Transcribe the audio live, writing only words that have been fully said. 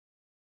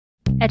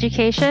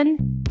Education,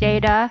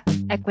 data,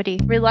 equity.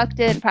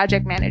 Reluctant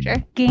project manager.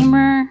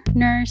 Gamer,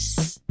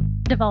 nurse,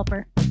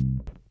 developer.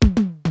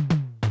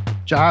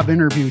 Job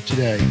interview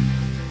today.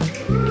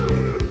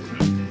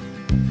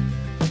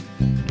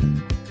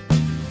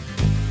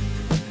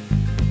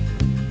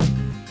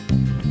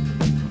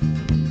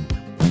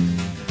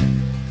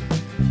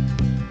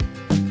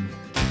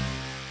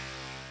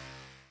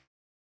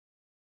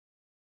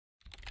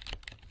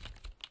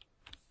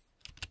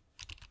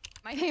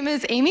 My name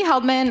is Amy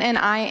Heldman, and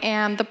I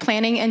am the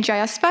Planning and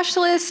GIS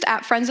Specialist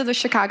at Friends of the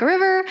Chicago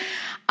River.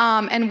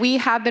 And we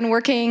have been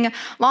working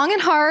long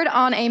and hard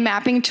on a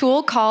mapping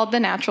tool called the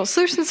Natural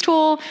Solutions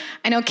Tool.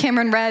 I know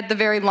Cameron read the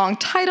very long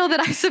title that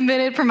I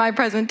submitted for my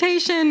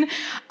presentation,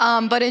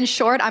 but in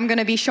short, I'm going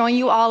to be showing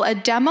you all a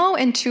demo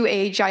into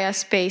a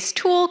GIS-based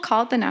tool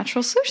called the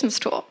Natural Solutions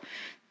Tool.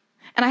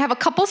 And I have a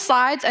couple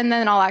slides, and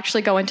then I'll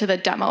actually go into the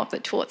demo of the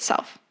tool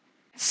itself.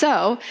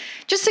 So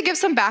just to give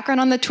some background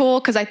on the tool,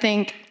 because I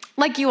think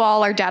like you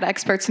all are data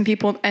experts and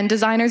people and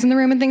designers in the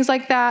room and things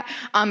like that,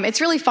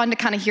 it's really fun to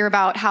kind of hear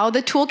about how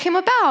the tool came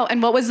about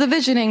and what was the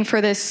visioning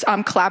for this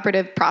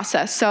collaborative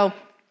process. So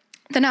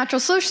the Natural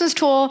Solutions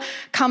Tool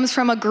comes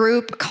from a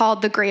group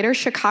called the Greater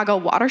Chicago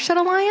Watershed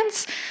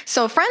Alliance.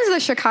 So Friends of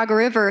the Chicago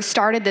River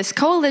started this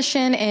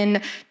coalition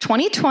in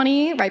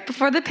 2020, right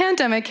before the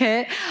pandemic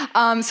hit.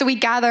 So we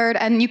gathered,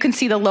 and you can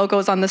see the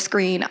logos on the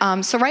screen.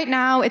 So right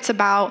now it's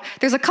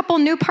there's a couple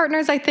new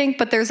partners, I think,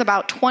 but there's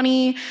about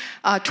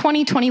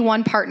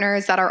 21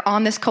 partners that are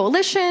on this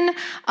coalition.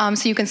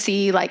 So you can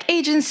see like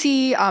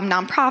agency,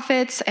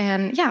 nonprofits,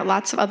 and yeah,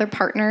 lots of other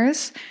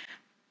partners.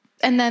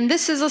 And then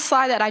this is a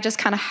slide that I just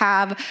kind of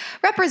have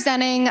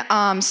representing.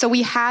 So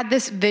we had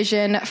this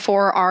vision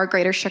for our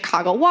Greater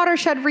Chicago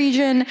Watershed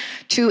region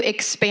to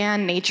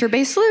expand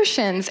nature-based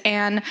solutions.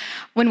 And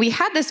when we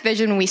had this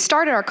vision, when we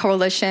started our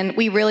coalition,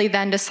 we really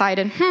then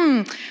decided,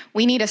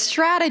 we need a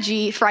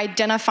strategy for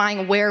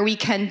identifying where we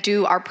can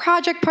do our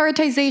project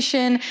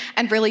prioritization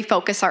and really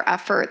focus our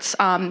efforts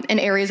in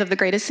areas of the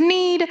greatest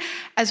need,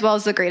 as well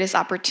as the greatest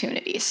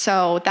opportunity.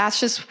 So that's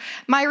just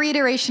my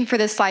reiteration for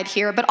this slide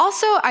here. But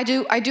also, I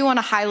do want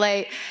to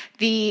highlight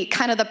the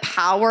kind of the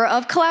power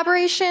of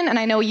collaboration. And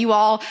I know you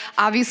all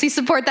obviously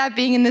support that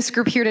being in this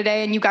group here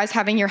today and you guys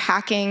having your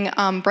hacking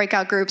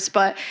breakout groups,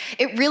 but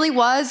it really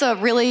was a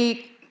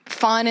really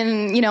fun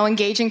and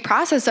engaging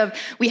process of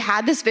we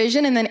had this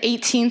vision and then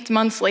 18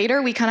 months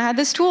later we kind of had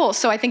this tool.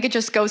 So I think it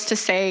just goes to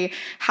say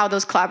how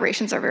those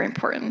collaborations are very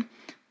important.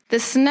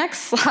 This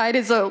next slide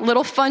is a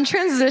little fun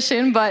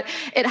transition, but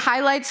it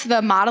highlights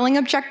the modeling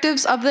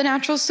objectives of the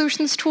Natural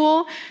Solutions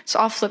Tool. So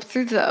I'll flip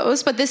through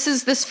those. But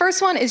this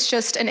first one is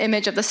just an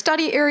image of the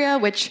study area,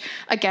 which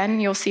again,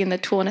 you'll see in the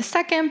tool in a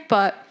second.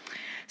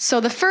 So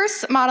the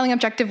first modeling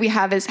objective we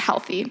have is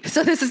healthy.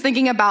 So this is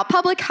thinking about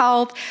public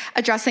health,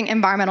 addressing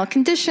environmental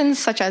conditions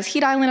such as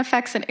heat island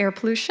effects and air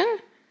pollution.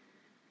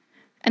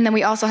 And then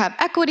we also have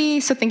equity,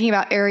 so thinking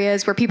about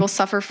areas where people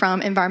suffer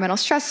from environmental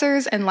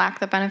stressors and lack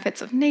the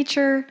benefits of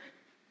nature.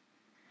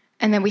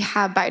 And then we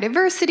have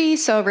biodiversity,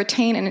 so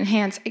retain and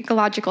enhance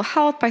ecological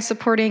health by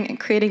supporting and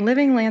creating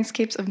living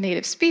landscapes of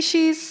native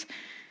species.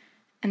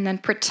 And then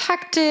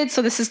protected,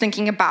 so this is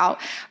thinking about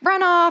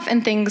runoff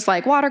and things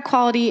like water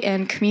quality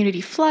and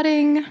community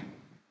flooding.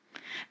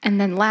 And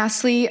then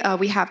lastly,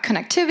 we have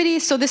connectivity.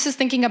 So this is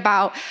thinking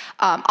about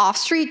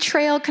off-street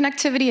trail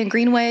connectivity and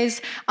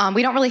greenways.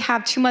 We don't really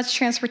have too much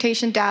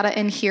transportation data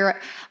in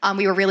here.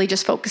 We were really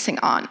just focusing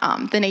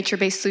on the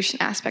nature-based solution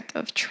aspect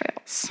of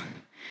trails.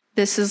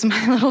 This is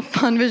my little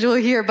fun visual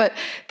here, but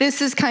this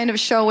is kind of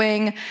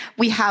showing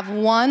we have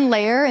one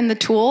layer in the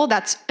tool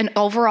that's an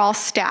overall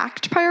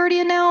stacked priority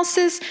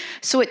analysis.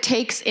 So it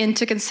takes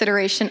into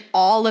consideration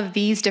all of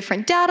these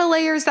different data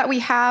layers that we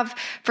have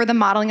for the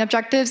modeling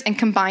objectives and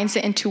combines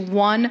it into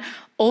one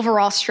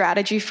overall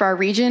strategy for our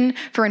region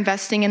for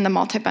investing in the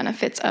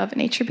multi-benefits of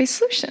nature-based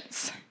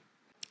solutions.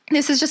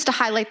 This is just to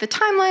highlight the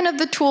timeline of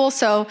the tool.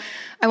 So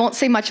I won't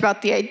say much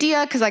about the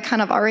idea because I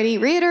kind of already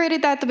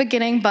reiterated that at the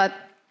beginning, but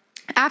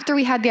after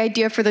we had the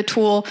idea for the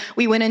tool,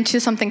 we went into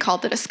something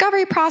called the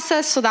discovery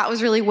process. So that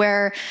was really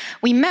where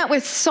we met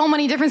with so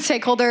many different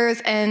stakeholders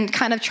and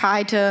kind of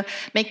tried to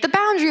make the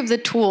boundary of the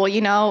tool,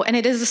 and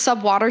it is a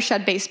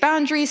sub-watershed-based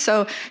boundary.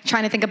 So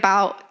trying to think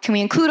about, can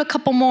we include a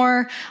couple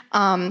more?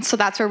 So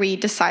that's where we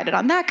decided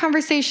on that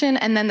conversation.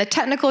 And then the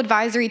technical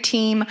advisory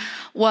team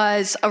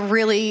was a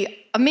really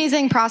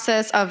amazing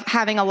process of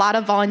having a lot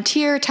of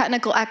volunteer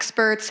technical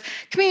experts,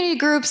 community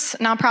groups,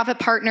 nonprofit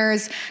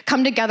partners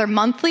come together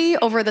monthly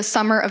over the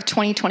summer of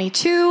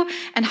 2022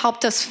 and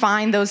helped us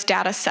find those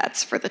data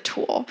sets for the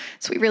tool.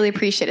 So we really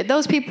appreciated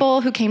those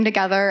people who came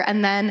together.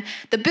 And then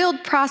the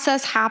build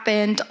process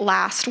happened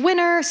last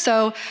winter.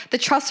 So the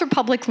Trust for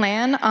Public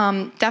Land,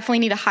 definitely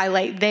need to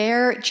highlight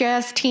their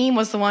GIS team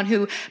was the one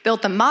who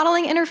built the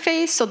modeling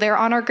interface. So they're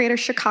on our Greater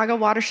Chicago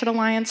Watershed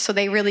Alliance. So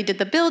they really did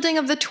the building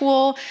of the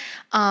tool.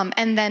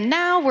 And then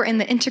now we're in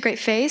the integrate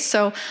phase.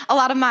 So a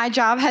lot of my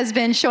job has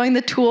been showing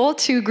the tool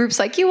to groups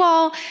like you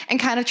all and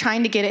kind of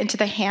trying to get it into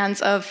the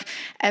hands of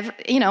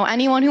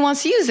anyone who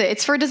wants to use it.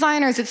 It's for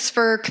designers, it's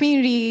for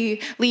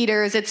community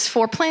leaders, it's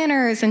for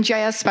planners and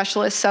GIS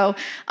specialists. So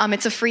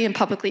it's a free and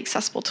publicly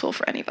accessible tool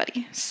for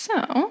anybody.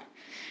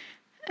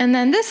 And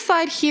then this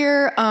slide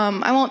here,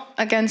 I won't,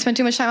 again, spend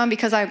too much time on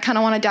because I kind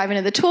of want to dive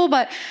into the tool,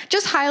 but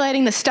just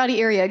highlighting the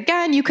study area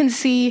again, you can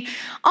see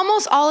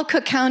almost all of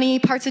Cook County,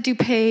 parts of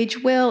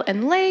DuPage, Will,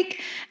 and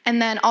Lake,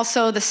 and then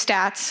also the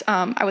stats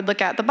I would look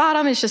at the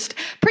bottom. It's just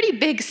pretty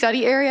big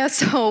study area,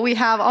 so we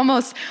have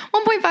almost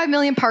 1.5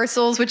 million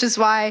parcels, which is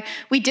why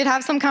we did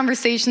have some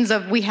conversations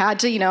of we had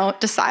to,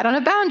 decide on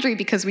a boundary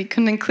because we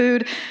couldn't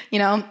include,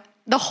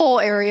 the whole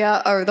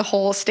area or the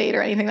whole state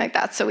or anything like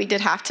that, so we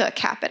did have to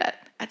cap it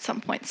at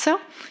some point.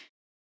 So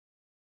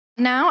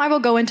now I will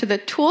go into the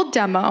tool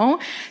demo.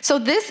 So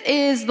this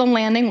is the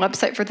landing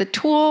website for the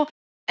tool.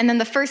 And then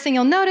the first thing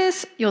you'll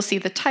notice, you'll see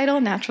the title,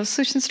 Natural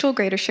Solutions Tool,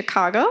 Greater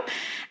Chicago.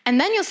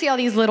 And then you'll see all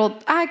these little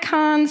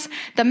icons.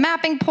 The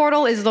mapping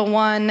portal is the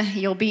one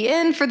you'll be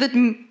in for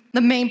the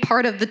main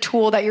part of the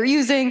tool that you're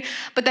using.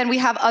 But then we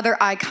have other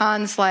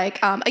icons like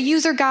a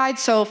user guide.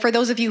 So for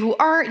those of you who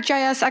aren't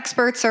GIS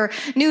experts or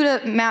new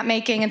to map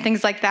making and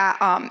things like that,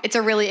 it's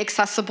a really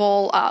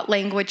accessible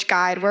language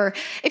guide where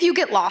if you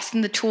get lost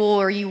in the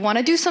tool or you want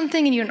to do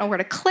something and you don't know where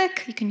to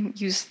click, you can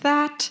use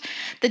that.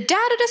 The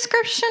data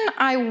description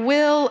I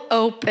will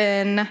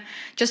open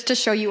just to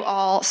show you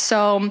all.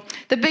 So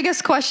the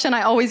biggest question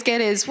I always get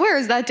is, where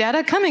is that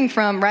data coming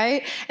from,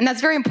 right? And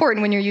that's very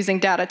important when you're using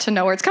data to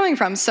know where it's coming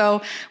from.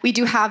 So we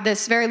do have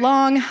this very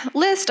long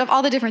list of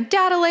all the different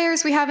data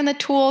layers we have in the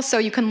tool. So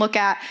you can look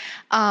at,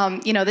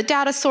 the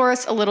data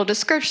source, a little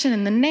description,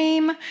 and the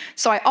name.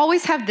 So I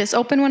always have this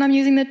open when I'm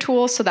using the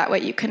tool, so that way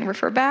you can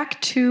refer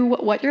back to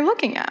what you're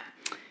looking at.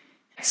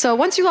 So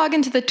once you log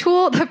into the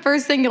tool, the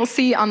first thing you'll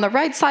see on the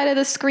right side of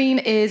the screen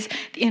is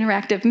the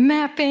interactive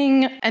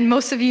mapping. And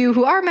most of you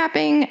who are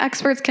mapping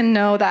experts can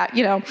know that,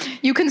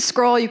 you can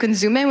scroll, you can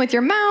zoom in with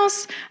your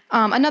mouse.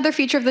 Another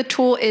feature of the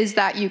tool is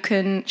that you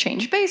can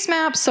change base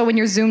maps. So when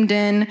you're zoomed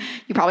in,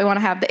 you probably want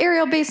to have the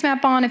aerial base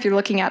map on if you're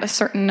looking at a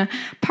certain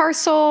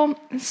parcel.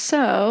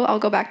 So I'll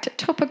go back to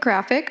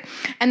topographic.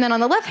 And then on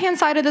the left-hand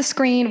side of the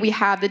screen, we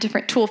have the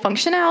different tool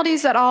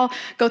functionalities that I'll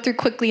go through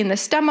quickly in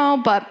this demo.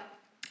 But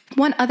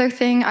one other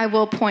thing I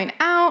will point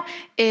out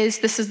is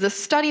this is the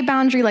study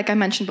boundary, like I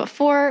mentioned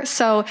before.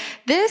 So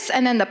this,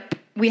 and then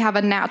we have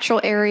a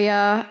natural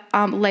area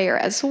layer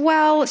as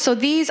well. So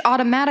these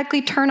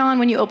automatically turn on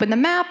when you open the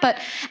map, but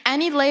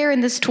any layer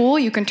in this tool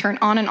you can turn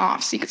on and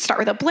off. So you could start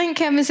with a blank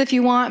canvas if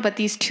you want, but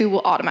these two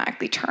will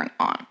automatically turn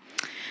on.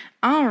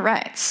 All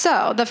right,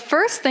 so the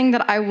first thing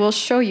that I will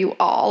show you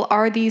all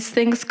are these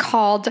things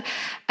called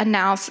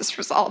analysis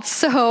results.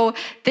 So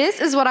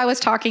this is what I was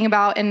talking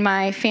about in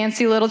my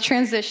fancy little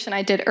transition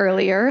I did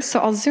earlier.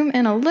 So I'll zoom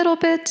in a little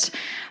bit.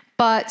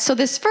 So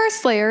this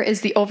first layer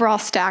is the overall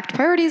stacked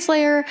priorities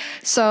layer.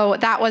 So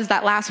that was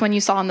that last one you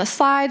saw on the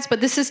slides,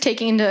 but this is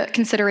taking into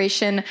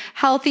consideration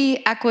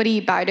healthy, equity,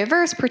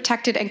 biodiverse,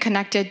 protected, and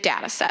connected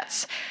data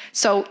sets.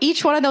 So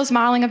each one of those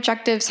modeling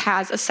objectives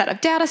has a set of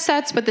data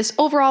sets, but this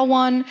overall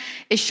one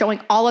is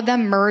showing all of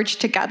them merged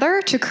together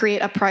to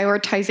create a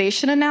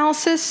prioritization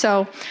analysis.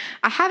 So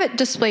I have it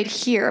displayed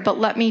here, but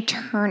let me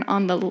turn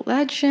on the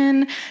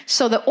legend.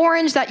 So the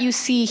orange that you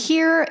see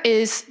here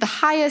is the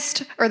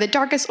highest, or the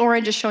darkest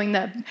orange is showing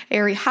the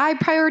very high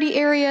priority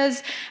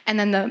areas, and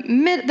then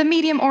the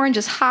medium orange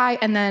is high,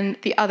 and then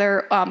the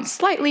other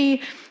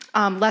slightly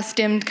less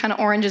dimmed kind of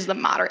orange is the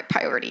moderate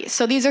priority.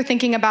 So these are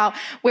thinking about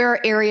where are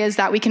areas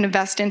that we can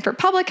invest in for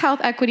public health,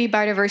 equity,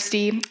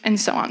 biodiversity, and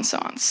so on and so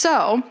on.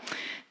 So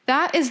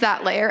that is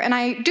that layer. And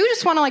I do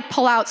just want to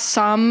pull out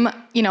some,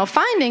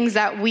 findings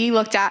that we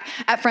looked at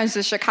Friends of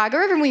the Chicago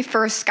River when we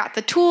first got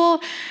the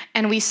tool.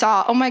 And we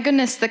saw, oh my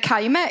goodness, the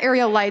Calumet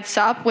area lights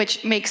up,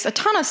 which makes a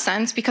ton of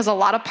sense because a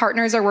lot of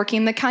partners are working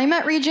in the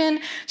Calumet region.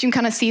 So you can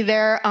kind of see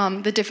there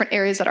the different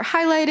areas that are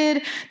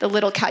highlighted, the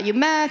Little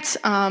Calumet,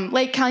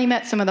 Lake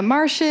Calumet, some of the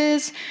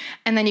marshes.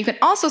 And then you can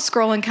also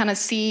scroll and kind of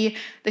see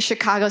the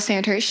Chicago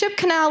Sanitary Ship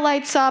Canal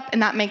lights up.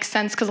 And that makes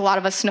sense because a lot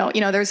of us know,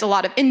 there's a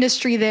lot of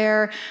industry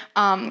there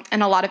and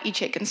a lot of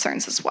EHA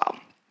concerns as well.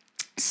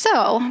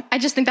 So I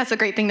just think that's a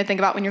great thing to think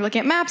about when you're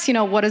looking at maps,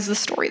 what is the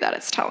story that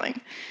it's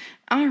telling?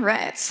 All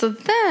right, so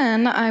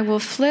then I will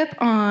flip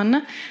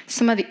on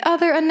some of the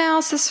other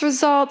analysis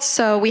results.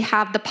 So we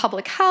have the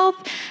public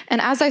health, and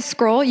as I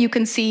scroll, you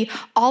can see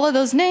all of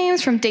those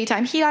names from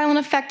daytime heat island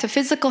effect to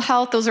physical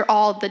health. Those are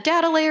all the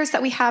data layers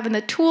that we have in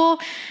the tool.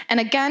 And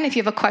again, if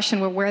you have a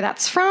question where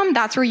that's from,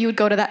 that's where you would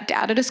go to that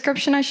data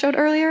description I showed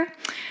earlier.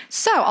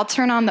 So I'll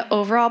turn on the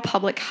overall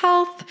public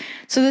health.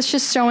 So this is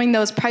just showing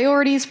those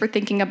priorities for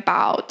thinking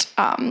about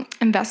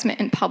investment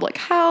in public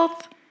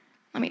health.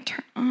 Let me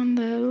turn on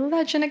the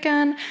legend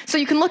again. So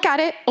you can look at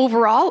it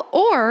overall,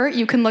 or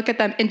you can look at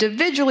them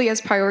individually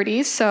as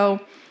priorities. So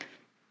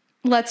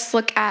let's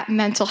look at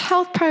mental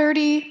health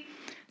priority.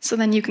 So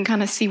then you can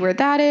kind of see where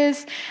that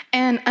is.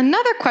 And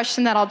another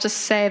question that I'll just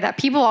say that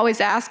people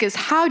always ask is,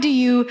 how do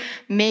you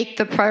make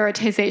the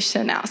prioritization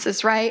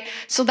analysis, right?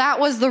 So that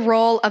was the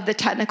role of the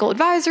technical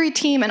advisory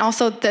team and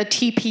also the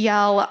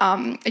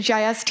TPL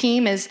GIS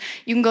team. Is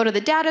you can go to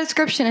the data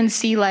description and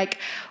see like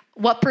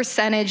what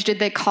percentage did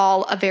they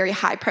call a very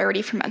high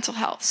priority for mental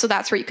health. So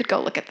that's where you could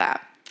go look at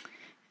that.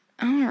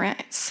 All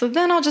right, so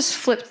then I'll just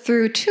flip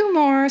through two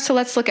more. So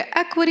let's look at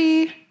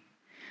equity.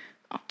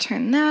 I'll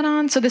turn that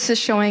on. So this is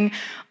showing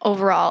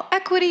overall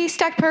equity,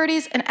 stacked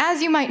priorities. And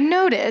as you might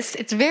notice,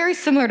 it's very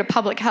similar to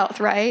public health,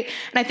 right?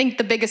 And I think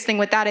the biggest thing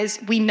with that is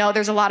we know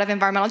there's a lot of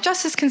environmental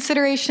justice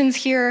considerations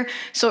here.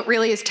 So it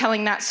really is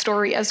telling that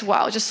story as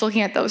well, just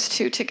looking at those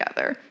two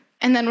together.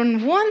 And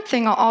then one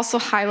thing I'll also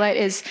highlight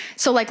is,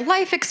 so like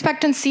life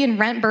expectancy and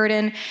rent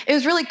burden, it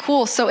was really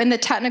cool. So in the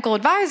technical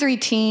advisory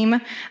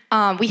team,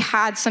 we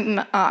had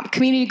some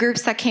community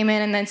groups that came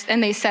in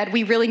and they said,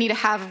 we really need to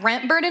have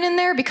rent burden in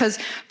there because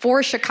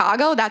for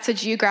Chicago, that's a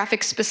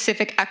geographic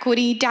specific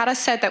equity data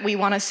set that we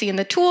want to see in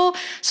the tool.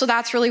 So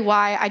that's really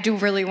why I do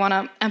really want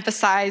to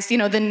emphasize,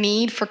 the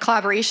need for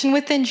collaboration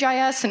within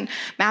GIS and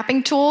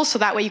mapping tools. So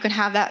that way you can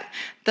have that,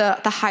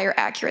 the higher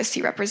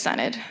accuracy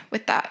represented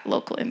with that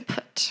local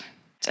input.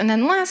 And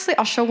then lastly,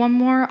 I'll show one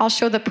more. I'll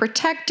show the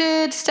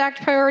protected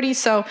stacked priority.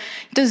 So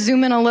to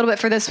zoom in a little bit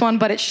for this one,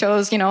 but it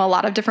shows, a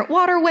lot of different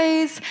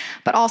waterways,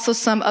 but also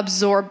some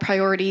absorbed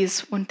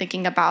priorities when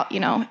thinking about,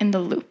 in the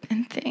loop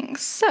and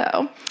things.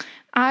 So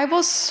I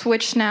will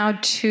switch now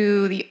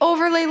to the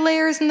overlay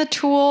layers in the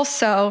tool.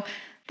 So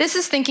this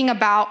is thinking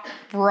about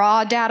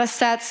raw data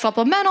sets,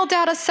 supplemental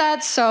data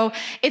sets. So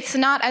it's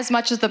not as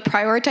much as the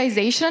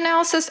prioritization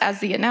analysis as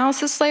the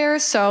analysis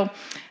layers. So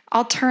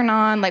I'll turn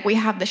on, we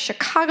have the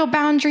Chicago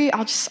boundary.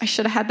 I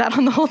should have had that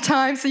on the whole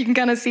time so you can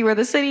kind of see where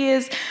the city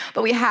is.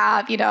 But we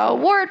have,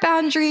 ward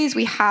boundaries,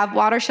 we have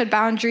watershed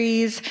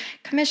boundaries,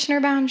 commissioner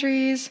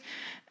boundaries.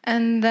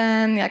 And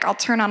then I'll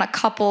turn on a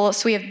couple.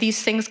 So we have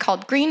these things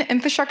called green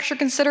infrastructure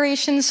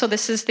considerations. So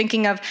this is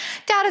thinking of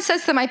data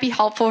sets that might be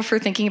helpful for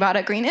thinking about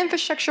a green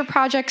infrastructure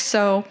project.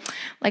 So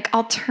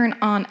I'll turn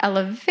on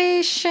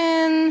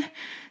elevation.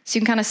 So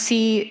you can kind of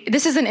see,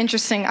 this is an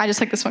interesting, I just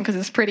like this one because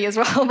it's pretty as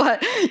well,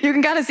 but you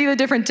can kind of see the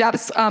different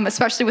depths,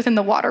 especially within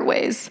the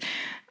waterways.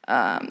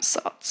 So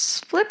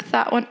let's flip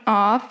that one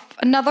off.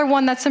 Another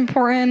one that's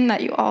important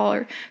that you all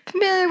are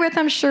familiar with,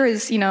 I'm sure,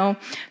 is,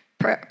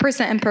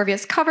 percent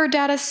impervious cover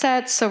data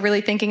sets. So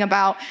really thinking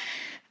about,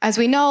 as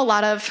we know, a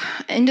lot of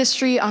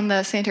industry on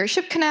the sanitary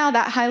ship canal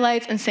that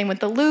highlights, and same with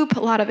the loop, a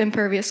lot of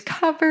impervious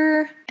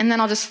cover. And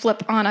then I'll just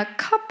flip on a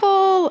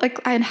couple,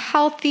 and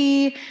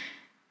healthy.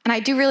 And I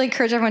do really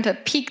encourage everyone to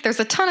peek. There's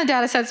a ton of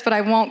data sets, but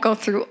I won't go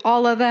through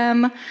all of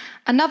them.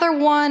 Another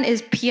one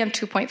is PM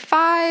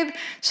 2.5.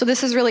 So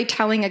this is really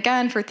telling,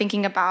 again, for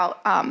thinking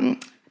about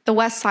the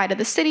west side of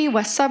the city,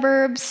 west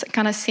suburbs,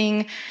 kind of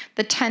seeing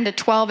the 10 to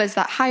 12 as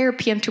that higher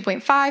PM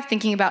 2.5,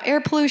 thinking about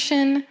air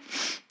pollution.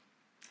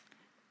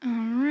 All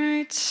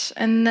right.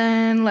 And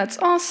then let's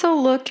also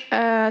look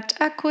at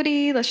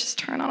equity. Let's just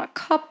turn on a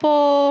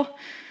couple.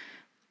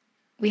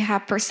 We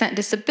have percent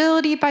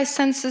disability by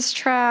census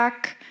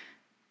tract.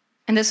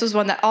 And this was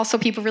one that also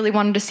people really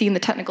wanted to see in the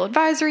technical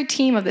advisory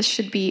team of this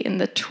should be in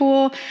the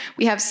tool.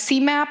 We have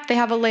CMAP. They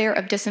have a layer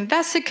of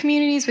disinvested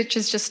communities, which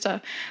is just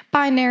a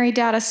binary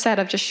data set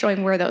of just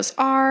showing where those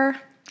are.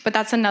 But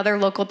that's another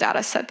local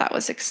data set that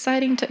was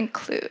exciting to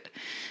include.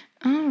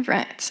 All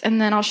right.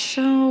 And then I'll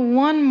show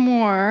one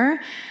more.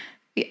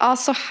 We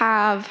also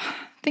have,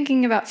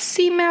 thinking about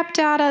CMAP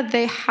data,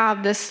 they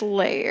have this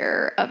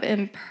layer of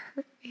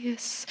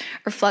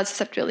or flood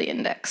susceptibility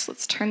index.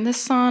 Let's turn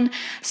this on.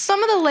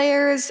 Some of the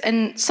layers,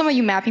 and some of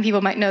you mapping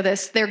people might know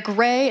this, they're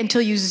gray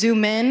until you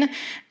zoom in,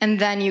 and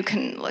then you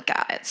can look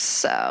at it.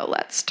 So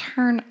let's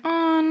turn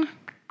on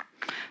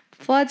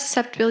flood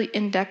susceptibility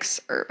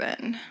index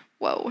urban.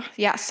 Whoa,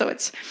 yeah, so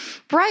it's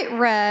bright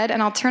red,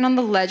 and I'll turn on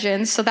the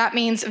legend. So that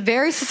means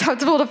very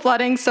susceptible to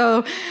flooding.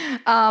 So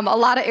a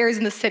lot of areas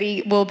in the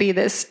city will be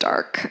this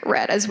dark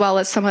red, as well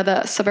as some of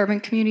the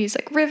suburban communities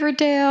like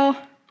Riverdale.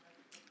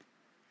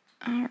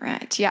 All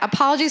right, yeah,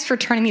 apologies for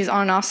turning these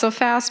on and off so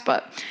fast,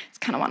 but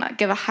just kind of want to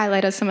give a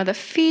highlight of some of the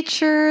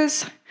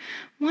features.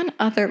 One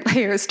other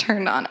layer is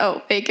turned on.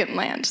 Oh, vacant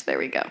land, there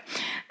we go.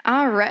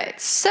 All right,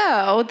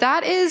 so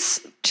that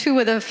is two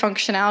of the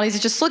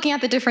functionalities, just looking at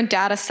the different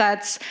data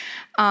sets.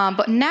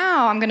 But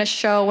now I'm gonna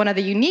show one of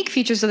the unique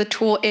features of the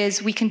tool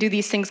is we can do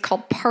these things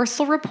called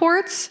parcel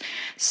reports.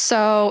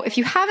 So if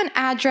you have an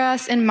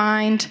address in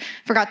mind,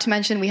 forgot to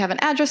mention we have an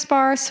address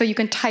bar, so you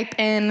can type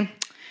in,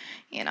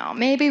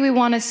 maybe we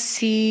want to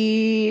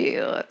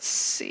see, let's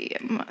see,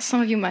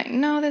 some of you might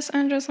know this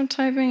address I'm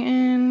typing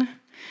in.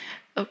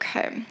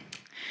 Okay.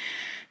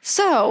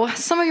 So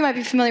some of you might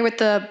be familiar with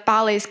the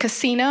Bally's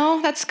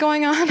Casino that's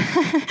going on,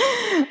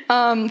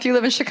 if you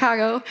live in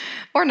Chicago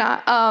or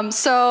not.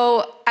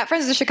 So at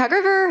Friends of the Chicago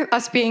River,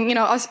 us being,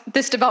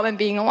 this development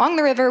being along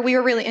the river, we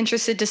were really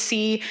interested to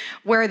see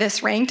where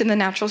this ranked in the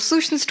natural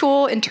solutions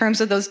tool in terms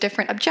of those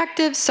different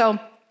objectives. So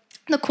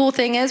The cool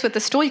thing is with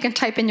this tool, you can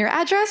type in your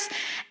address,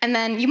 and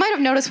then you might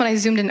have noticed when I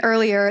zoomed in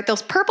earlier,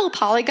 those purple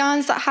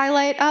polygons that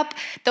highlight up,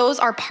 those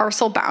are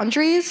parcel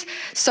boundaries.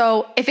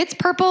 So if it's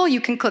purple, you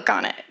can click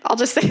on it. I'll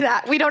just say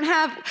that.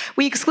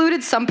 We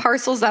excluded some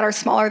parcels that are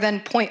smaller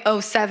than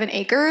 0.07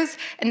 acres,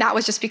 and that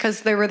was just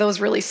because there were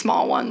those really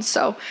small ones.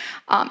 So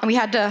we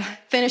had to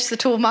finish the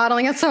tool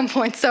modeling at some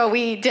point, so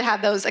we did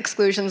have those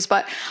exclusions,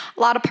 but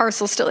a lot of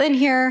parcels still in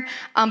here.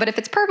 But if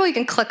it's purple, you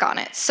can click on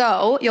it.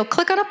 So you'll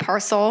click on a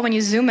parcel when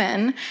you zoom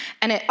in,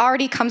 and it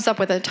already comes up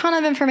with a ton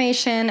of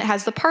information. It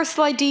has the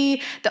parcel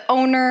ID, the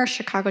owner,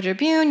 Chicago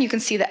Tribune. You can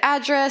see the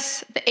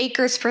address, the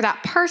acres for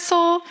that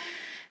parcel.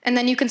 And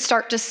then you can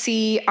start to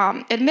see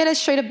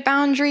administrative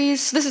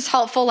boundaries. So this is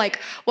helpful, like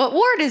what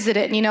ward is it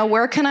in?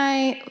 Who can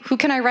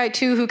I write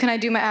to? Who can I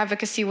do my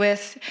advocacy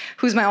with?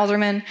 Who's my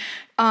alderman?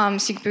 So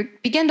you can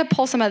begin to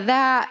pull some of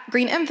that,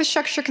 green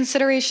infrastructure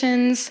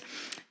considerations.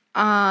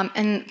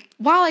 And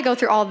while I go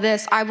through all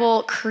this, I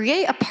will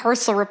create a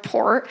parcel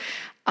report.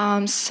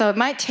 So it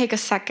might take a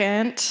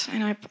second.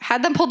 And I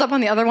had them pulled up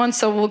on the other one,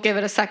 so we'll give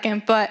it a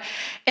second. But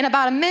in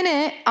about a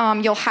minute,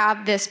 you'll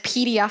have this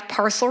PDF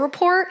parcel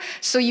report,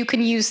 so you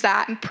can use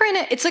that and print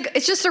it.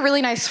 It's just a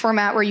really nice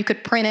format where you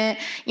could print it,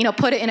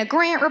 put it in a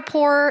grant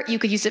report. You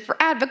could use it for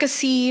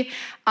advocacy.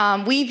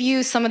 We've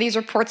used some of these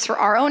reports for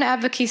our own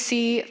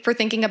advocacy, for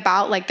thinking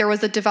about, like, there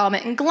was a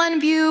development in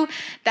Glenview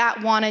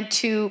that wanted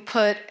to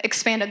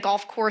expand a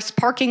golf course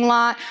parking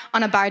lot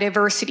on a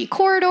biodiversity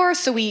corridor.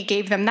 So we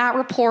gave them that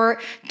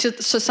report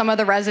to some of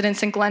the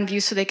residents in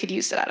Glenview so they could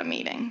use it at a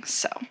meeting.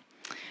 So,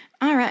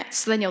 all right,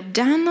 so then you'll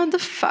download the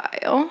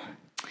file.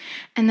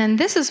 And then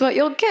this is what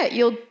you'll get.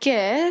 You'll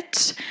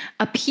get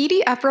a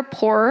PDF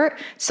report.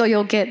 So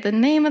you'll get the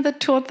name of the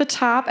tool at the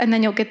top, and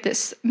then you'll get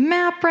this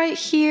map right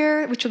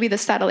here, which will be the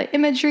satellite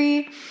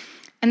imagery.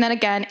 And then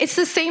again, it's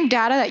the same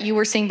data that you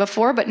were seeing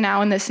before, but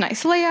now in this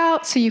nice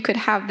layout. So you could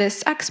have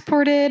this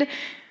exported.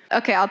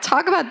 Okay, I'll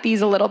talk about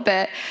these a little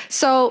bit.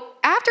 So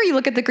after you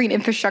look at the green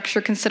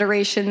infrastructure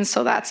considerations,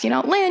 so that's,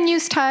 land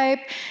use type,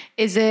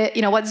 is it,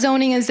 what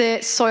zoning is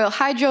it, soil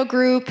hydro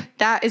group,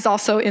 that is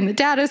also in the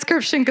data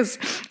description because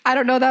I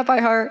don't know that by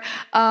heart.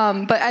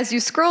 But as you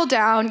scroll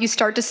down, you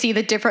start to see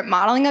the different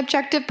modeling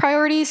objective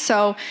priorities.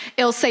 So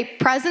it'll say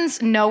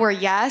presence, no, or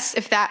yes,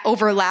 if that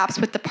overlaps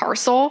with the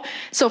parcel.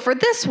 So for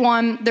this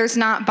one, there's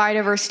not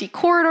biodiversity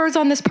corridors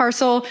on this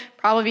parcel,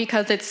 probably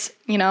because it's,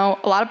 a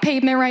lot of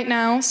pavement right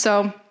now.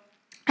 So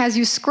as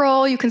you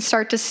scroll, you can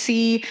start to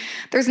see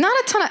there's not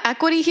a ton of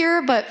equity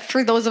here, but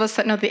for those of us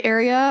that know the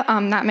area,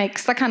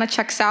 that kind of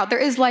checks out. There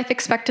is life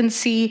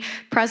expectancy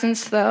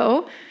presence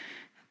though.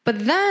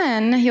 But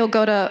then you'll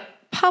go to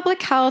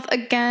public health.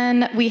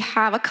 Again, we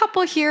have a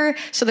couple here.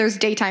 So there's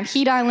daytime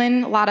heat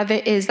island. A lot of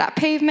it is that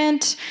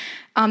pavement.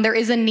 There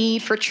is a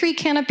need for tree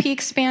canopy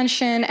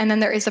expansion, and then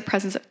there is a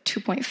presence of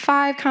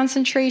 2.5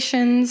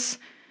 concentrations.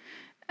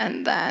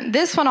 And then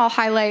this one I'll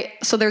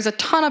highlight. So there's a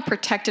ton of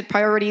protected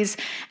priorities.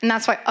 And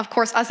that's why, of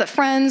course, us at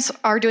Friends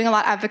are doing a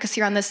lot of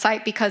advocacy around this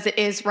site because it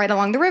is right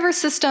along the river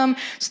system.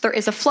 So there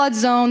is a flood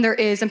zone, there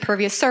is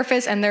impervious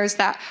surface, and there's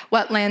that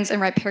wetlands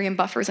and riparian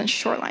buffers and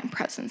shoreline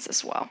presence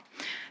as well.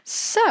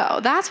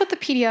 So that's what the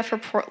PDF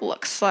report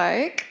looks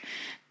like.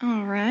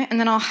 All right. And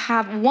then I'll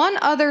have one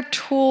other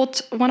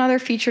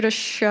feature to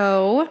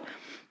show.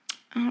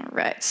 All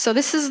right. So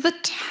this is the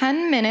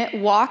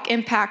 10-minute walk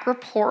impact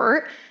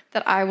report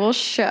that I will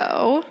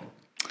show.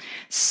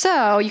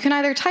 So you can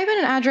either type in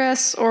an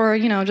address or,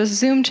 just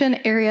zoom to an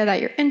area that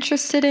you're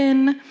interested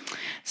in.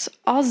 So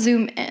I'll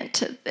zoom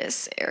into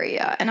this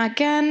area. And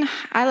again,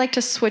 I like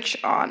to switch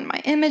on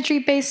my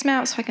imagery-based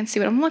map so I can see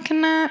what I'm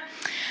looking at.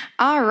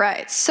 All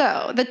right,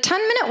 so the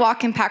 10-minute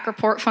walk impact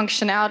report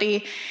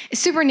functionality is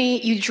super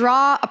neat. You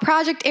draw a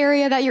project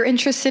area that you're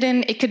interested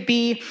in. It could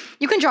be,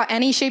 you can draw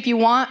any shape you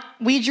want.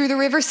 We drew the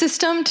river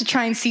system to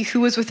try and see who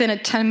was within a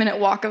 10-minute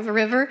walk of the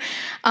river.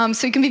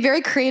 So you can be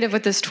very creative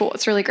with this tool.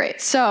 It's really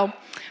great. So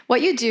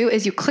what you do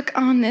is you click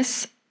on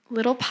this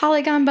little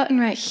polygon button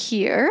right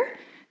here,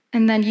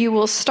 and then you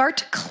will start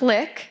to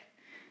click,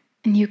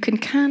 and you can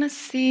kind of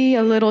see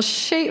a little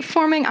shape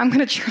forming. I'm going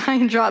to try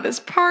and draw this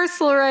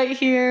parcel right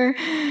here.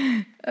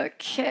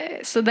 Okay,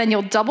 so then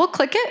you'll double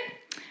click it,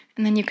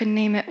 and then you can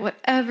name it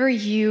whatever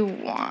you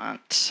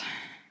want.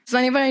 Does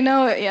anybody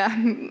know it? Yeah,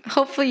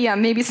 hopefully, yeah,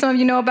 maybe some of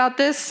you know about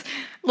this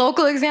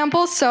local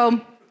example. So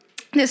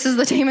this is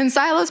the Damon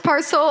Silos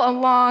parcel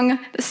along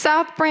the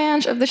south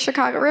branch of the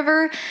Chicago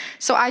River.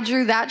 So I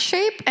drew that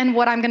shape, and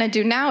what I'm going to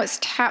do now is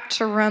tap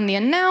to run the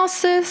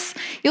analysis.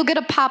 You'll get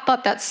a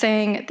pop-up that's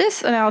saying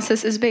this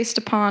analysis is based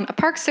upon a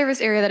Park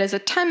Service area that is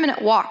a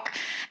 10-minute walk.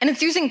 And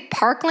it's using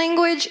park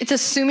language. It's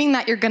assuming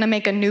that you're going to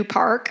make a new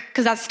park,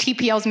 because that's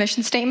TPL's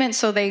mission statement,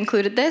 so they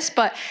included this.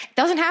 But it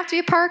doesn't have to be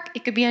a park.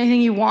 It could be anything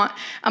you want.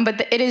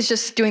 But it is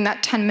just doing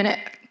that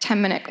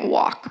 10-minute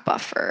walk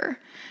buffer.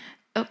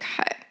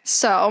 Okay.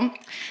 so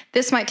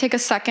this might take a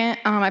second.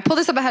 I pulled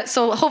this up ahead,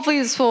 so hopefully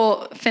this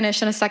will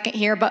finish in a second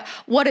here. But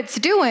what it's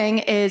doing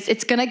is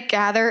it's going to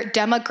gather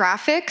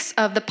demographics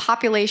of the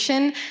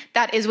population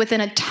that is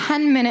within a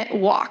 10-minute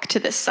walk to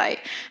this site.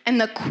 And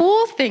the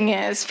cool thing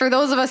is, for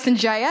those of us in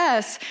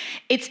GIS,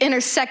 it's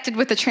intersected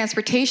with the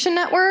transportation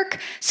network,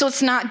 so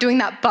it's not doing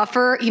that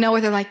buffer,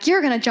 where they're like,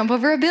 you're going to jump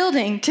over a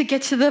building to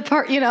get to the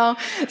part,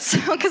 so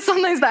because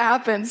sometimes that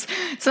happens.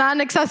 It's not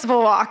an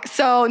accessible walk,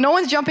 so no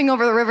one's jumping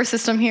over the river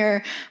system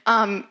here.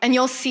 And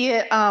you'll see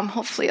it,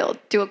 hopefully I'll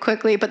do it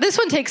quickly, but this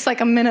one takes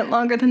like a minute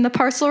longer than the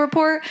parcel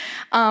report,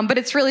 but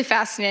it's really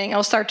fascinating.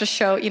 It'll start to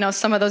show,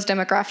 some of those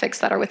demographics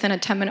that are within a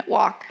 10-minute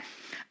walk.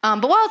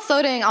 But while it's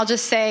loading, I'll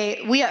just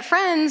say we at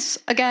Friends,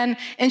 again,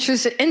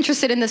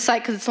 interested in this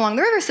site because it's along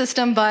the river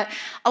system, but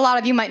a lot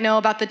of you might know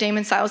about the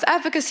Damon Silos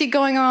advocacy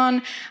going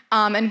on,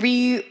 and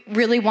we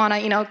really want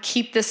to,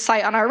 keep this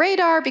site on our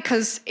radar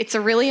because it's a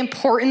really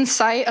important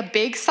site, a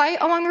big site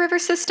along the river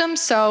system.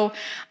 So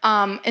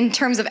in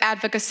terms of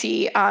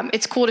advocacy,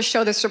 it's cool to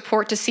show this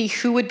report to see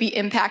who would be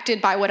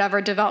impacted by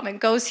whatever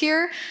development goes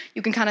here.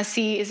 You can kind of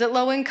see, is it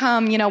low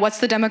income? What's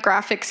the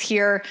demographics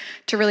here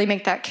to really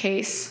make that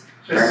case?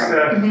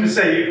 Just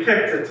say you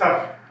picked a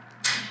tough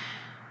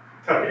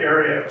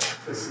area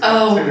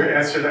to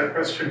answer that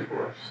question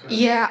for us. So.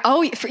 Yeah.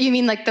 Oh, you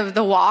mean like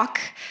the walk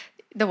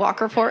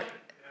report?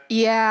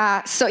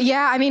 Yeah. So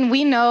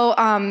we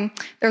know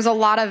there's a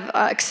lot of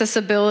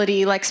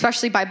accessibility, like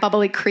especially by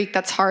Bubbly Creek,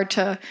 that's hard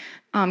to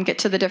get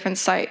to the different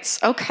sites.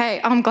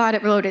 Okay, I'm glad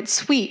it loaded.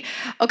 Sweet.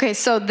 Okay,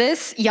 so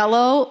this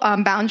yellow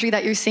boundary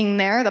that you're seeing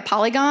there, the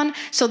polygon,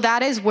 so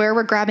that is where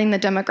we're grabbing the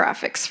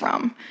demographics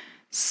from.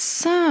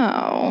 So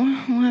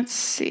let's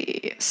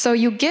see. So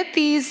you get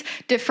these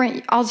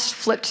different, I'll just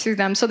flip through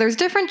them. So there's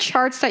different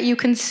charts that you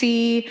can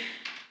see,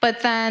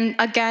 but then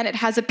again, it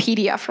has a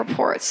PDF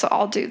report. So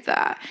I'll do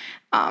that.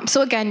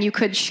 So again, you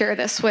could share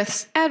this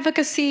with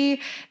advocacy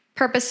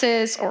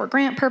purposes or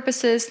grant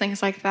purposes,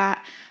 things like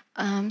that.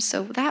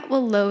 So that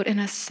will load in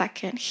a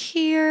second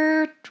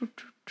here.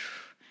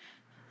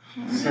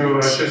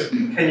 So just,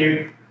 can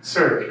you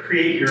sort of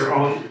create your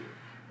own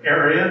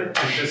area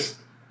and just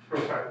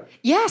profile it?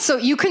 Yeah, so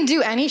you can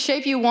do any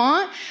shape you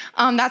want.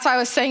 That's why I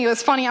was saying it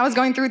was funny. I was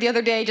going through the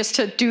other day just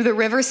to do the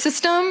river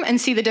system and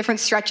see the different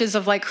stretches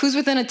of like who's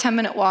within a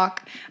 10-minute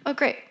walk. Oh,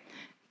 great.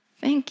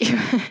 Thank you.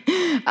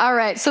 All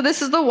right, so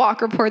this is the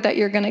walk report that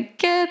you're going to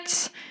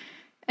get.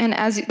 And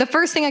the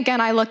first thing, again,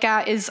 I look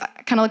at is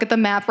kind of look at the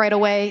map right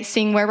away,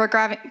 seeing where we're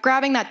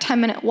grabbing that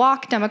 10-minute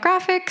walk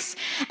demographics.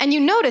 And you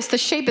notice the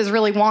shape is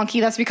really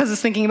wonky. That's because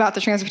it's thinking about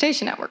the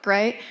transportation network,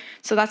 right?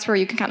 So that's where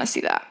you can kind of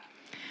see that.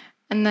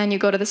 And then you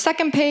go to the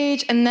second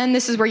page, and then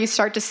this is where you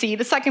start to see,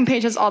 the second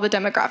page has all the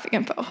demographic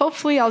info.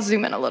 Hopefully I'll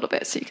zoom in a little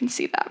bit so you can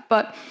see that.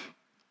 But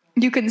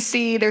you can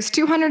see there's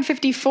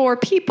 254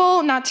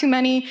 people, not too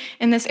many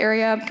in this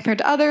area compared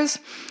to others.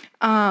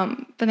 But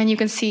then you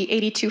can see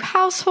 82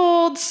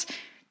 households,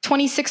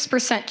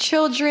 26%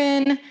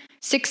 children,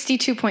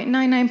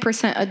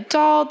 62.99%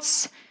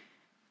 adults,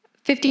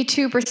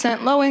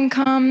 52% low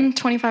income,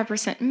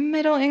 25%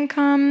 middle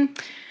income,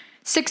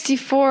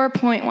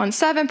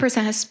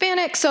 64.17%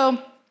 Hispanic. So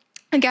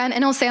again,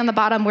 and it'll say on the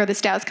bottom where this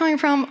data is coming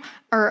from,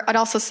 or it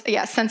also,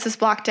 census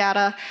block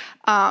data.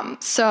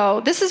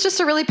 So this is just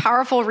a really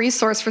powerful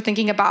resource for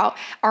thinking about,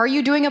 are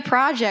you doing a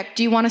project?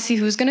 Do you want to see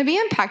who's going to be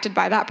impacted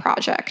by that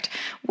project?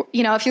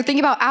 If you're thinking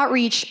about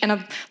outreach and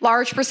a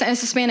large percent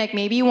is Hispanic,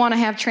 maybe you want to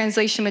have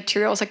translation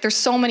materials. Like there's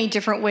so many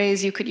different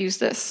ways you could use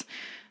this.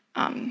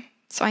 So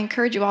I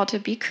encourage you all to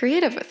be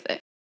creative with it.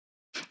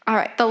 All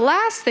right, the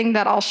last thing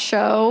that I'll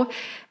show,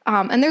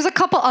 and there's a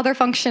couple other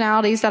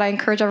functionalities that I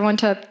encourage everyone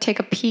to take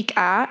a peek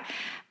at.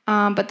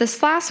 But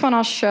this last one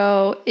I'll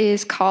show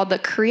is called the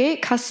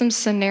Create Custom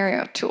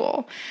Scenario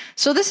tool.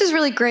 So this is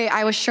really great.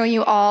 I was showing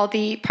you all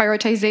the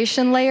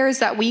prioritization layers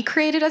that we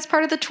created as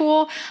part of the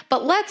tool.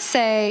 But let's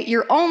say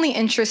you're only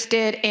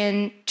interested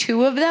in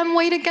 2 of them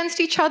weighed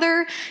against each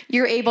other.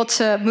 You're able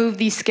to move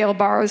these scale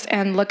bars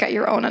and look at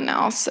your own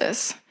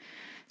analysis.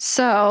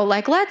 So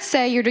let's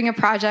say you're doing a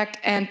project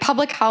and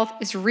public health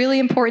is really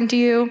important to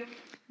you.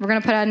 We're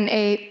going to put it at an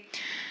 8.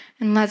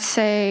 And let's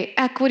say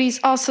equity is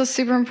also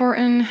super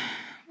important.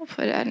 We'll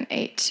put it at an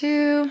 8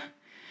 too. And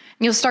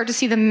you'll start to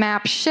see the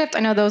map shift. I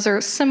know those are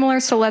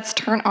similar, so let's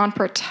turn on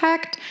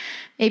protect.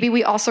 Maybe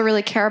we also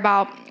really care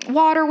about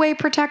waterway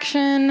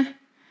protection.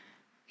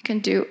 You can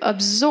do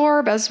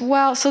absorb as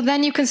well. So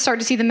then you can start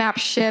to see the map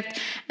shift,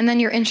 and then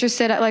you're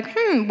interested at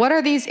what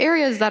are these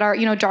areas that are,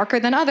 darker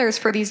than others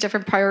for these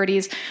different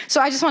priorities.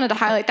 So I just wanted to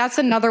highlight, that's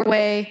another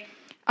way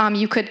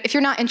you could, if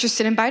you're not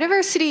interested in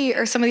biodiversity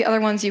or some of the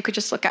other ones, you could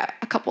just look at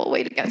a couple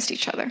weighed against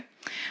each other.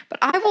 But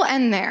I will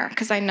end there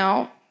because I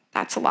know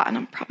that's a lot and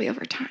I'm probably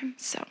over time.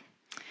 So,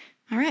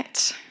 all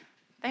right.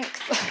 Thanks.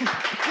 Okay.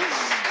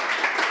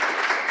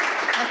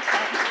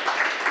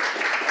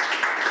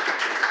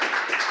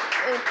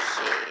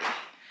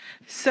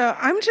 So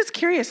I'm just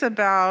curious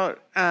about,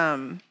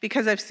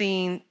 because I've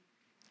seen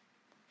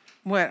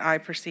what I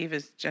perceive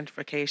as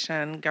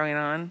gentrification going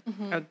on.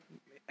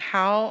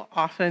 how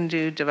often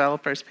do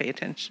developers pay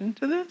attention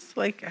to this?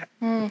 Like,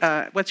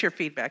 what's your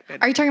feedback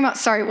been? Are you talking about,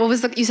 sorry, what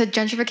was you said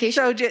gentrification?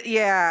 So,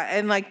 yeah,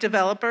 and like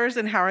developers,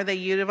 and how are they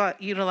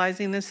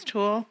utilizing this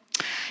tool?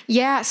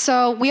 Yeah,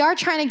 so we are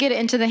trying to get it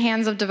into the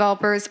hands of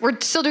developers. We're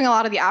still doing a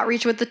lot of the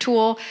outreach with the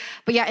tool.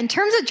 But yeah, in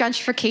terms of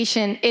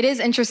gentrification, it is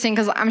interesting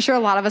because I'm sure a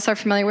lot of us are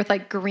familiar with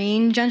like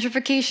green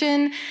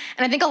gentrification. And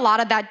I think a lot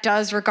of that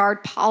does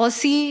regard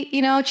policy,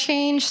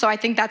 change. So I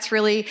think that's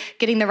really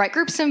getting the right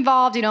groups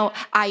involved.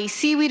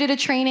 IEC we did a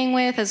training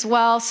with as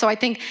well. So I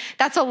think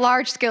that's a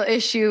large scale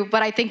issue.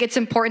 But I think it's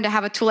important to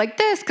have a tool like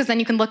this because then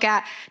you can look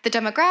at the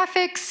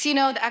demographics,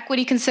 the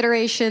equity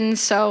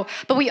considerations. So,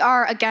 but we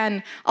are,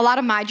 again, a lot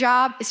of my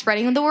job is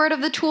spreading the word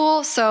of the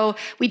tool. So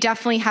we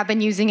definitely have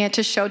been using it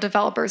to show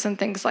developers and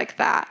things like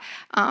that.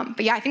 But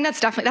yeah, I think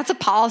that's a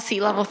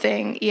policy level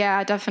thing.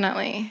 Yeah,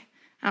 definitely.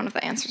 I don't know if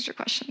that answers your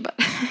question, but.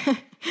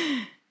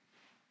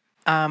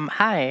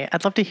 Hi,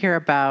 I'd love to hear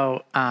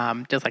about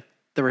just like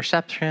the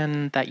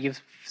reception that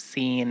you've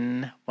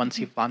seen once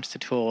you've launched the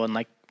tool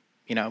and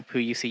who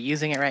you see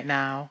using it right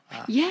now.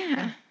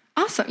 Yeah.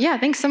 Awesome. Yeah,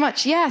 thanks so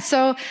much. Yeah,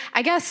 so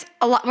I guess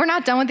we're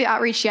not done with the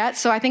outreach yet.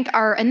 So I think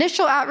our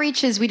initial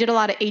outreach is we did a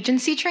lot of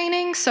agency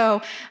training.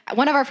 So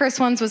one of our first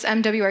ones was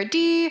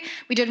MWRD.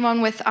 We did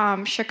one with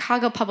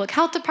Chicago Public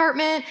Health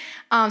Department.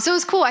 So it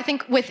was cool. I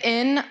think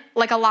within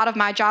a lot of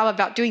my job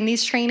about doing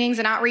these trainings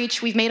and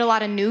outreach, we've made a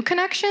lot of new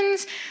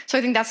connections. So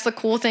I think that's the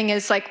cool thing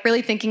is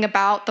really thinking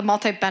about the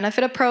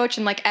multi-benefit approach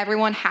and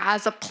everyone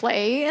has a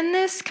play in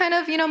this kind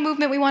of,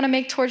 movement we want to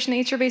make towards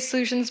nature-based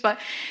solutions. But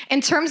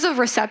in terms of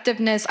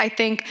receptiveness, I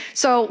think,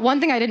 so one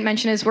thing I didn't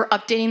mention is we're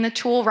updating the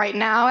tool right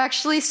now,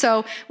 actually.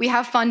 So we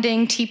have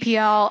funding.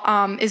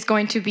 TPL is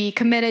going to be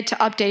committed to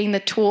updating the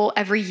tool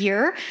every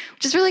year,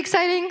 which is really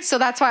exciting. So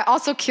that's why I'm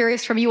also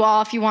curious from you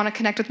all, if you want to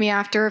connect with me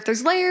after, if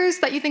there's layers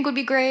that you think would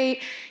be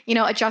great,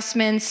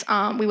 adjustments,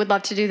 we would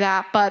love to do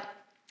that. But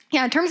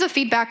yeah, in terms of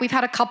feedback, we've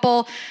had a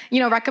couple,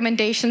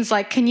 recommendations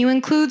like, can you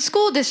include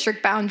school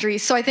district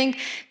boundaries? So I think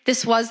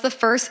this was the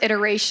first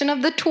iteration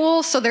of the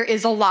tool. So there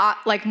is a lot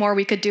more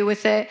we could do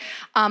with it.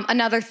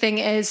 Another thing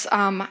is,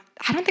 I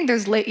don't think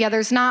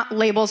there's not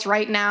labels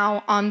right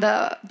now on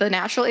the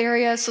natural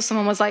areas. So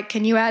someone was like,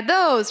 can you add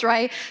those,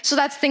 right? So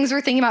that's things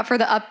we're thinking about for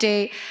the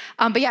update.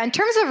 But yeah, in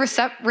terms of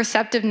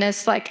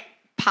receptiveness,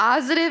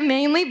 positive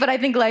mainly, but I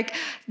think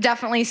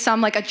definitely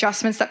some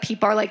adjustments that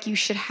people are you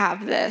should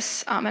have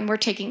this, and we're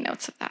taking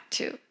notes of that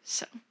too.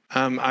 So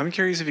I'm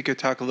curious if you could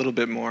talk a little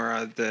bit more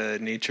on the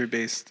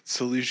nature-based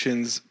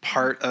solutions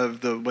part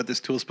of what this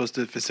tool is supposed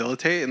to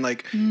facilitate, and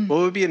what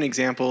would be an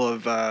example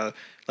of a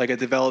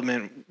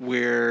development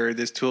where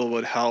this tool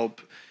would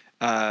help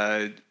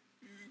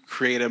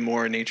create a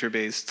more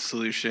nature-based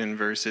solution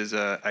versus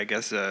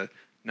a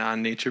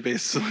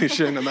non-nature-based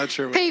solution. I'm not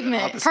sure.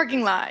 Pavement,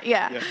 parking lot,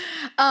 yeah.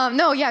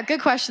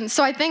 Good question.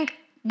 So I think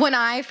when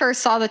I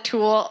first saw the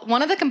tool,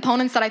 one of the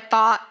components that I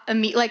thought,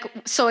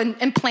 so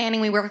in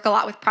planning, we work a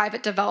lot with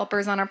private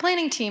developers on our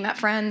planning team at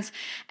Friends.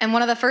 And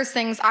one of the first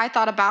things I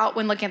thought about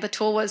when looking at the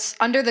tool was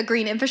under the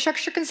green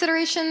infrastructure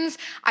considerations,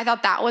 I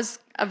thought that was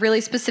a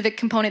really specific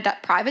component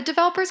that private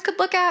developers could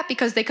look at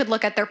because they could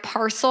look at their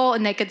parcel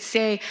and they could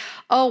say,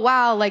 oh,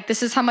 wow,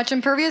 this is how much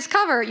impervious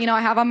cover,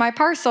 I have on my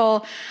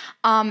parcel.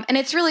 And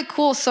it's really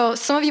cool. So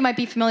some of you might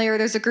be familiar.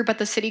 There's a group at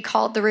the city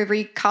called the River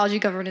Ecology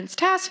Governance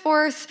Task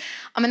Force.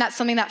 And that's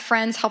something that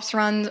Friends helps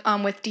run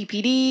with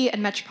DPD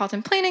and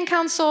Metropolitan Planning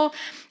Council.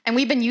 And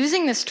we've been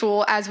using this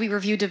tool as we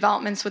review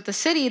developments with the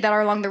city that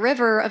are along the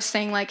river of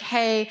saying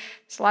hey,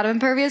 there's a lot of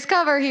impervious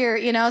cover here,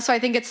 So I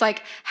think it's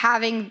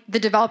having the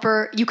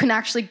developer, you can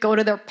actually go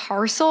to their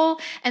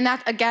parcel. And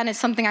that, again, is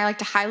something I like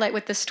to highlight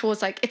with this tool.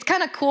 It's it's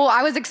kind of cool.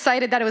 I was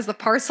excited that it was the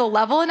parcel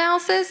level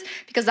analysis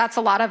because that's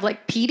a lot of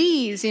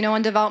PDs,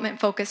 and development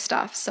focused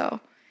stuff. So,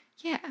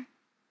 yeah.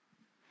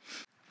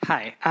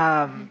 Hi,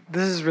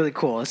 this is really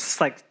cool. It's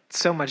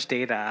so much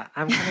data.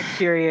 I'm kind of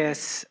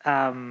curious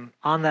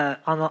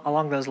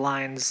along those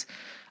lines.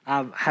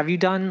 Have you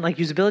done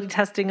usability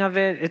testing of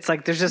it? It's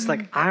there's just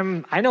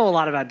I know a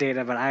lot about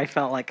data, but I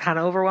felt kind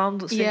of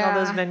overwhelmed seeing all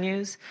those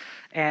menus.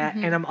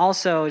 And I'm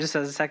also, just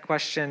as a second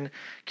question,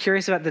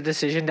 curious about the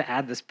decision to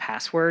add this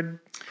password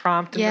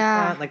prompt in the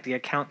front, the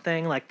account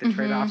thing, the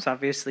trade-offs.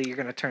 Obviously, you're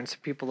going to turn some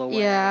people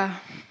away. Yeah.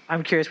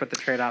 I'm curious what the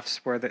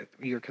trade-offs were that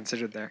you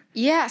considered there.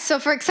 Yeah, so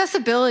for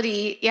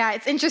accessibility,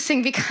 it's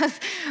interesting because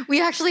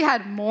we actually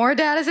had more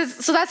data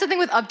sets. So that's the thing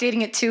with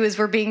updating it too, is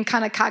we're being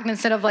kind of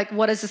cognizant of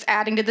what is this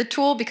adding to the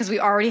tool because we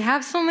already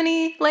have so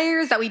many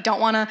layers that we don't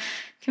want to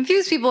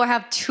confuse people or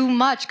have too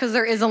much because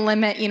there is a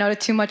limit, to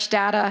too much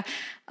data.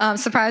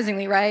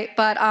 Surprisingly, right?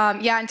 But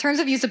in terms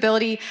of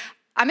usability,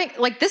 I mean,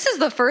 like, this is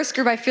the first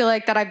group I feel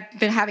like that I've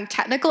been having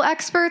technical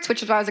experts,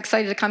 which is why I was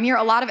excited to come here.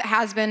 A lot of it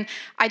has been,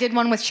 I did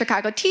one with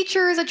Chicago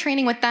teachers, a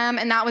training with them,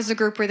 and that was a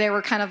group where they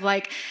were kind of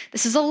like,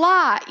 this is a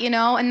lot, you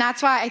know? And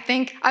that's why I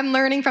think I'm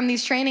learning from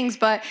these trainings,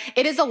 but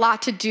it is a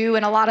lot to do,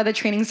 and a lot of the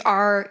trainings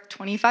are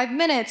 25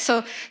 minutes.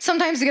 So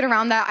sometimes to get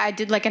around that, I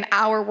did like an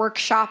hour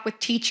workshop with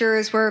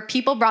teachers where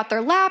people brought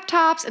their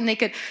laptops and they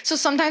could, so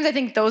sometimes I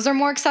think those are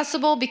more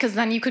accessible because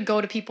then you could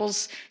go to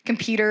people's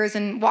computers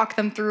and walk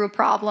them through a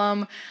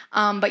problem.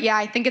 But yeah,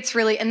 I think it's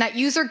really, and that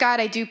user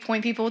guide I do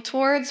point people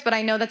towards, but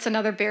I know that's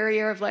another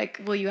barrier of like,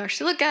 will you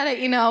actually look at it,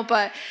 you know,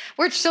 but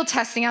we're still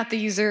testing out the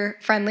user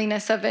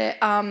friendliness of it.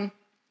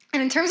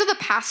 And in terms of the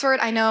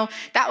password, I know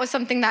that was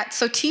something that,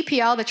 so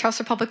TPL, the Trust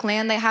for Public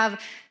Land, they have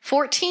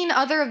 14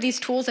 other of these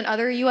tools in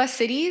other US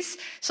cities.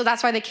 So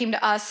that's why they came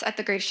to us at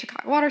the Greater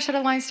Chicago Watershed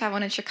Alliance to have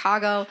one in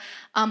Chicago.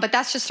 But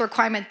that's just a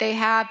requirement they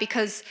have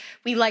because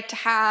we like to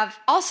have,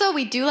 also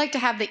we do like to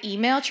have the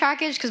email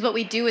trackage because what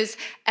we do is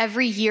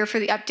every year for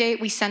the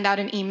update, we send out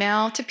an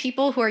email to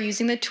people who are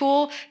using the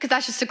tool because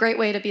that's just a great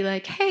way to be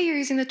like, hey, you're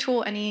using the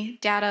tool, any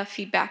data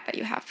feedback that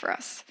you have for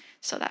us.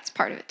 So that's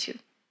part of it too.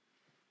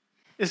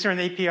 Is there an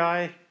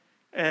API?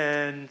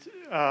 And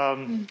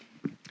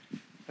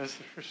that's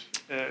the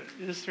first.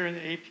 Is there an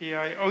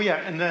API? Oh yeah,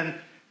 and then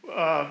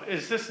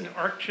is this an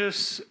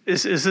ArcGIS?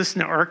 Is this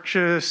an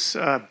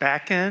ArcGIS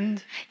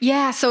backend?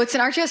 Yeah, so it's an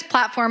ArcGIS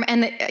platform,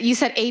 and you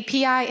said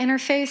API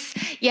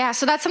interface. Yeah,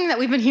 so that's something that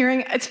we've been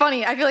hearing. It's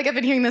funny. I feel like I've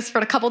been hearing this for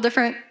a couple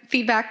different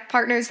feedback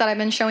partners that I've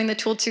been showing the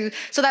tool to.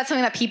 So that's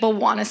something that people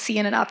want to see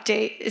in an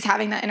update is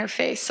having that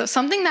interface. So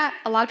something that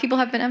a lot of people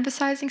have been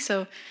emphasizing.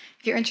 So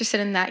if you're interested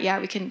in that, yeah,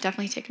 we can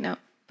definitely take note.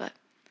 But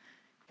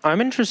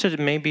I'm interested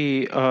in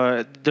maybe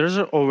there's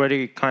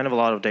already kind of a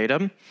lot of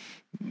data,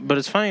 but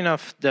it's funny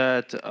enough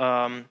that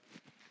the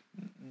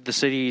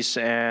cities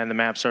and the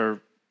maps are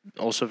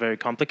also very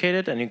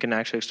complicated, and you can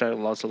actually extract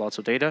lots and lots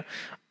of data.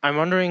 I'm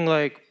wondering,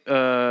 like,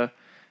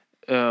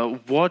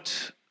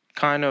 what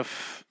kind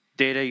of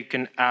data you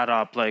can add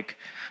up, like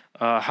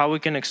how we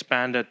can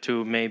expand it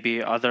to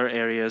maybe other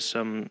areas,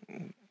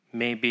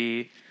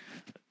 maybe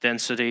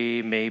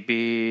density,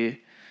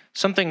 maybe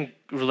something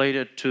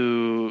related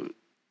to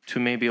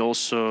maybe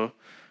also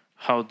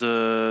how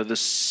the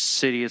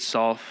city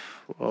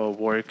itself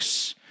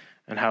works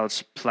and how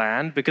it's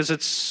planned, because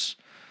it's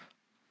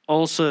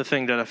also a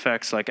thing that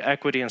affects like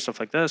equity and stuff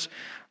like this.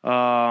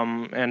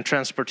 And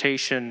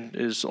transportation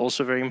is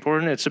also very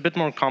important. It's a bit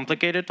more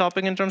complicated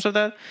topic in terms of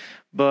that,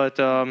 but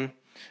I'm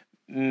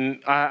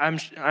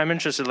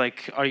interested.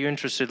 Like, are you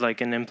interested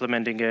like in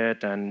implementing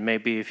it, and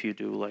maybe if you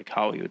do, like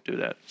how you would do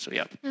that? So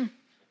yeah.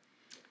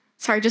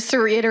 Sorry, just to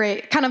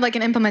reiterate, kind of like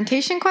an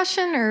implementation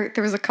question, or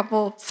there was a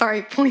couple,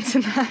 points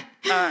in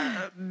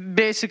that.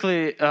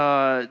 Basically,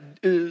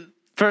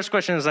 first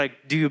question is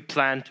like, do you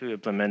plan to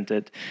implement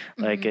it?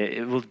 Like,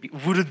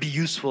 would it be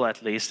useful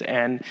at least?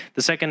 And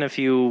the second, if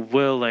you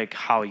will, like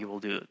how you will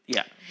do it?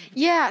 Yeah.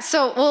 Yeah.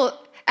 So,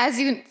 well, as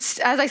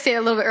I said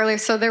a little bit earlier,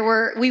 so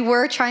we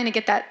were trying to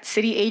get that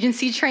city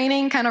agency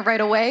training kind of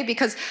right away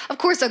because, of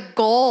course, a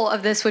goal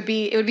of this would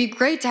be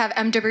great to have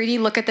MWD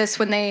look at this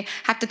when they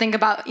have to think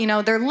about, you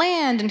know, their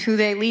land and who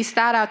they lease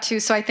that out to.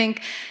 So I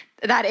think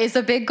that is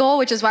a big goal,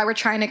 which is why we're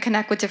trying to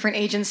connect with different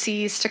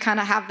agencies to kind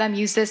of have them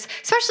use this,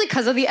 especially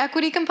because of the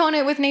equity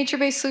component with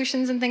nature-based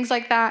solutions and things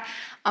like that.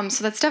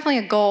 So that's definitely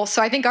a goal.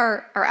 So I think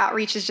our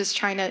outreach is just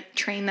trying to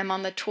train them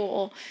on the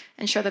tool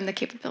and show them the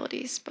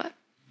capabilities. But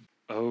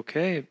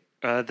okay,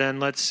 then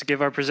let's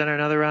give our presenter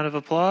another round of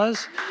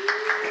applause.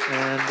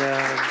 And